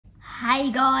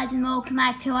Hey guys, and welcome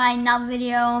back to another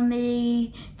video on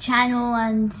the channel.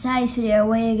 And today's video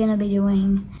we're going to be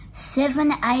doing 7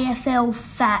 AFL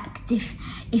facts.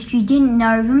 If you didn't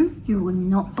know them, you would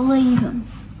not believe them.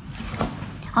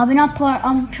 I'm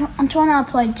trying to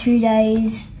upload 2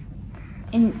 days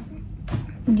 2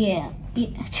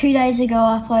 days ago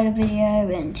I uploaded a video,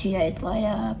 and 2 days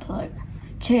later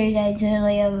 2 days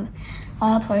earlier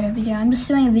I uploaded a video. I'm just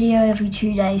doing a video every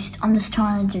 2 days. I'm just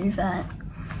trying to do that.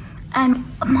 And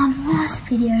my last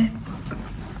video,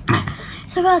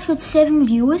 so far it's got 7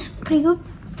 viewers, pretty good,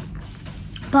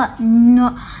 but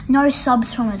no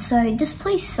subs from it. So just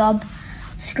please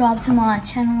subscribe to my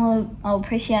channel, I'll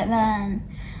appreciate that, and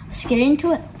let's get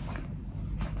into it.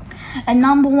 At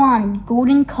number 1,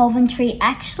 Gordon Coventry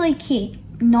actually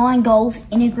kicked 9 goals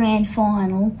in a grand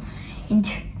final in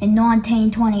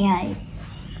 1928.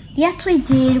 He actually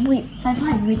did. They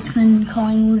played Richmond,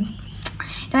 Collingwood.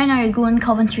 Don't know who Gordon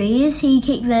Coventry is. He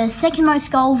kicked the second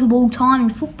most goals of all time in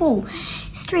football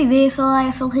history,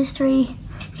 AFL history.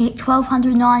 He kicked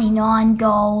 1,299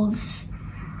 goals.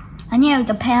 And yeah,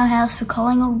 the powerhouse for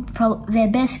Collingwood, their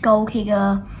best goal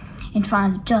kicker in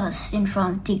front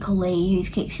of Dick Lee, who's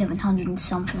kicked 700 and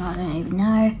something, I don't even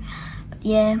know. But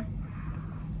yeah,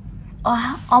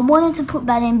 I wanted to put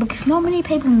that in because not many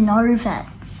people know that.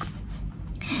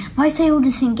 Most people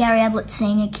just think Gary Ablett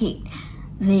Sr. kicked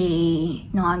the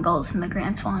 9 goals in the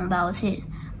grand final, that was it.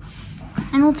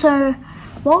 And also,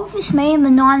 what would this mean in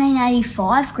the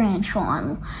 1985 grand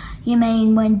final? You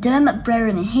mean when Dermot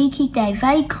Brereton, he kicked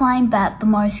they claimed that the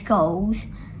most goals,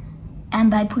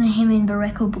 and they put him in the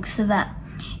record books for that.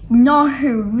 No,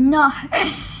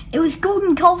 it was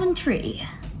Gordon Coventry.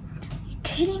 Are you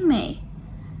kidding me?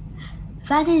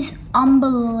 That is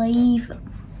unbelievable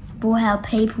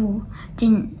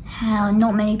how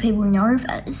not many people know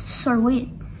that. This is so weird.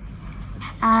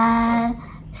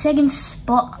 Second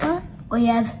spot, we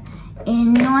have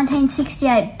in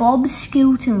 1968, Bob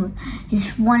Skilton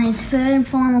won his 3rd and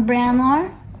final Brownlow,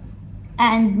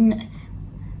 and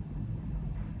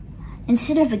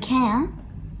instead of a count,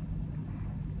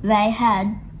 they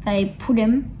got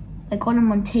him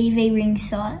on TV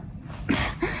ringside.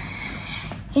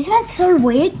 Isn't that so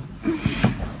weird?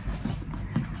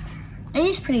 It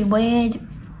is pretty weird.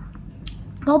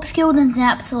 Bob Skilton's an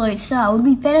absolute star. It would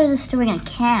be better just doing a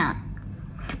count.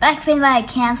 Back then they had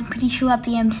counts, I'm pretty sure, at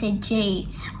the MCG.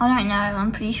 I don't know,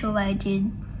 I'm pretty sure they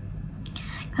did.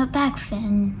 But back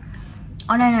then,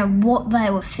 I don't know what they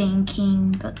were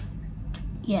thinking, but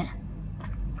yeah.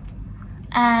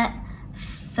 Our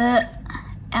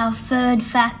third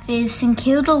fact is St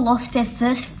Kilda lost their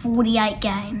first 48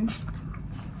 games.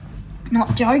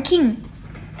 Not joking.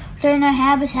 I don't know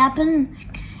how this happened,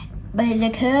 but it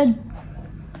occurred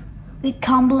with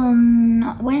Cumberland.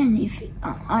 I don't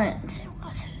see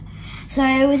what. So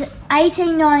it was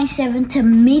 1897 to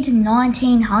mid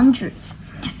 1900,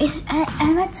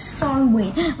 and that's so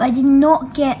weird. They did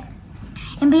not get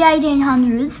in the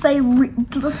 1800s. They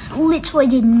literally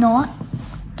did not.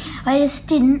 They just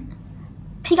didn't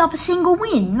pick up a single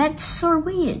win. That's so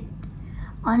weird.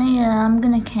 I'm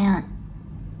gonna count.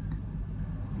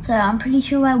 So I'm pretty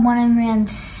sure I won in round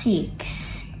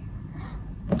 6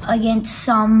 against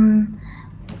some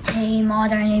team I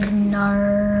don't even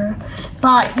know.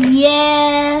 But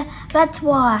yeah, that's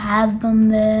why I have them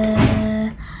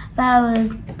there. That was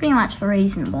pretty much the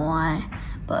reason why.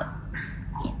 But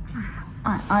yeah,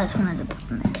 I just wanted to put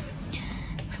them there.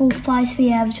 4th place, we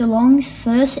have Geelong's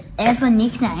first ever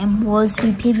nickname was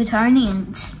the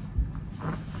Pivotonians.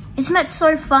 Isn't that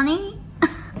so funny?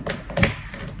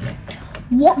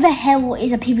 What the hell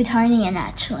is a Pivotonian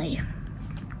actually?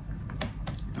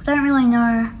 I don't really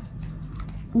know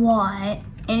why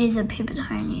it is a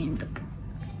Pivotonian, but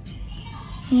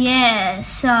yeah,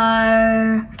 so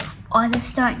I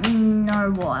just don't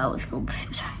know why it was called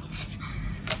Pivotonians.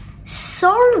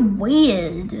 So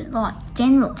weird, like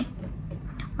generally,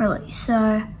 really.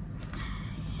 So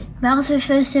that was their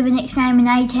first ever nickname in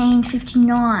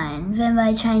 1859. Then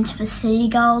they changed the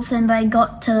Seagulls, then they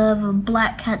got to the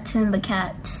Black Cats and the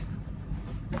Cats.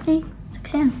 See,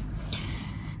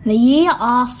 the year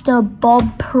after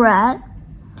Bob Pratt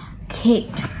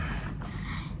kicked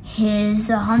his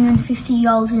 150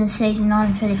 goals in a season,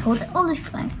 1934, I'll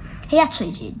explain. He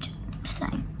actually did, just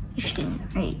saying. If you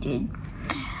didn't know, he did.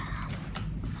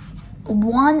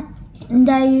 One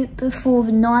day before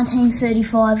the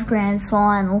 1935 grand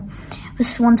final, the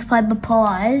Swans played the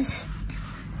Pies.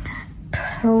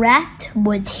 Pratt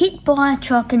was hit by a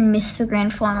truck and missed the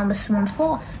grand final. The Swans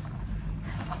lost.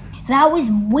 That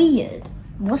was weird,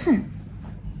 wasn't it?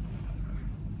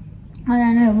 I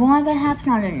don't know why that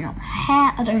happened. I don't know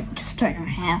how. I just don't know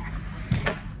how.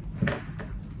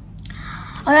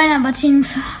 I don't have much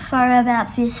info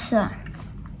about this, so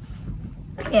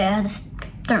yeah, I just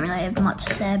don't really have much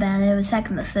to say about it. It was back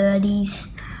in the 30s.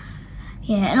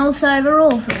 Yeah, and also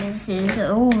overall for this is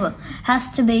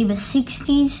has to be the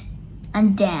 60s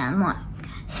and down, like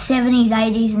 70s,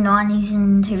 80s, and 90s,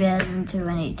 and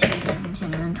 2020,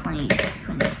 2010, and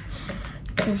 2020s.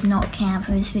 Does not count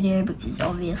for this video because it's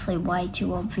obviously way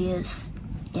too obvious.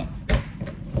 Yeah.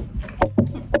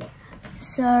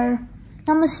 So,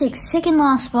 number 6, second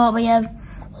last spot, we have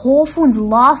Hawthorn's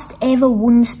last ever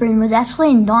wooden spoon was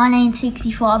actually in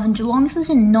 1965 and Geelong's was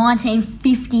in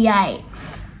 1958.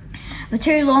 The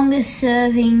two longest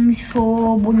servings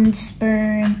for wooden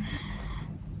spoon,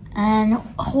 and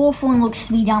Hawthorn looks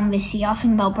to be done this year. I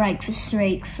think they'll break the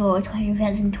streak for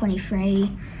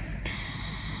 2023.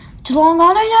 Geelong,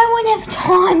 I don't know when they have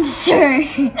time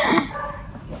soon.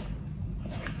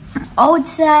 I would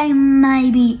say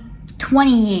maybe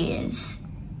 20 years.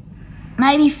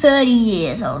 Maybe 30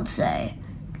 years, I would say.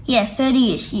 Yeah,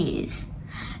 30-ish years.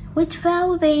 Which that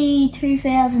would be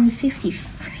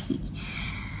 2053.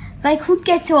 They could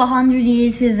get to 100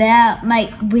 years without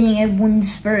winning a wooden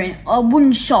spoon. It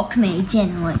wouldn't shock me,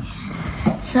 generally.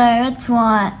 So that's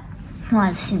why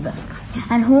I said that.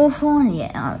 And Hawthorn,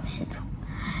 yeah, I said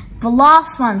the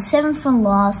last one, 7th and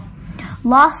last.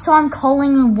 Last time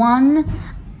Collingwood won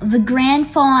the grand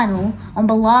final on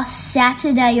the last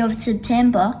Saturday of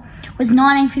September was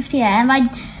 1958. And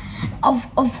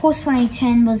of course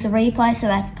 2010 was a replay, so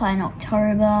they had to play in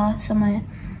October somewhere.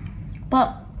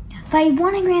 But they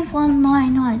won a grand final in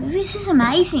 1990. This is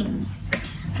amazing.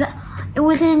 It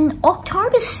was in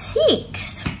October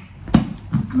 6th.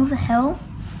 What the hell?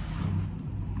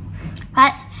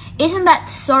 Isn't that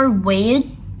so weird?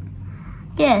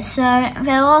 Yeah, so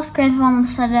their last grand final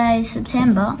Saturday,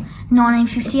 September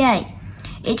 1958.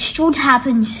 It should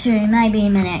happen soon, maybe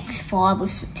in the next 5 or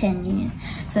 10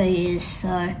 years.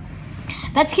 So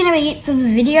that's gonna be it for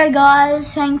the video,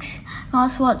 guys. Thanks for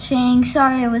watching.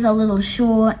 Sorry it was a little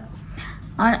short.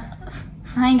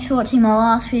 Thanks for watching my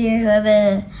last video.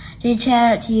 Whoever did,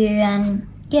 shout out to you, and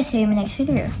yeah, see you in the next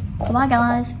video. Bye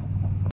guys.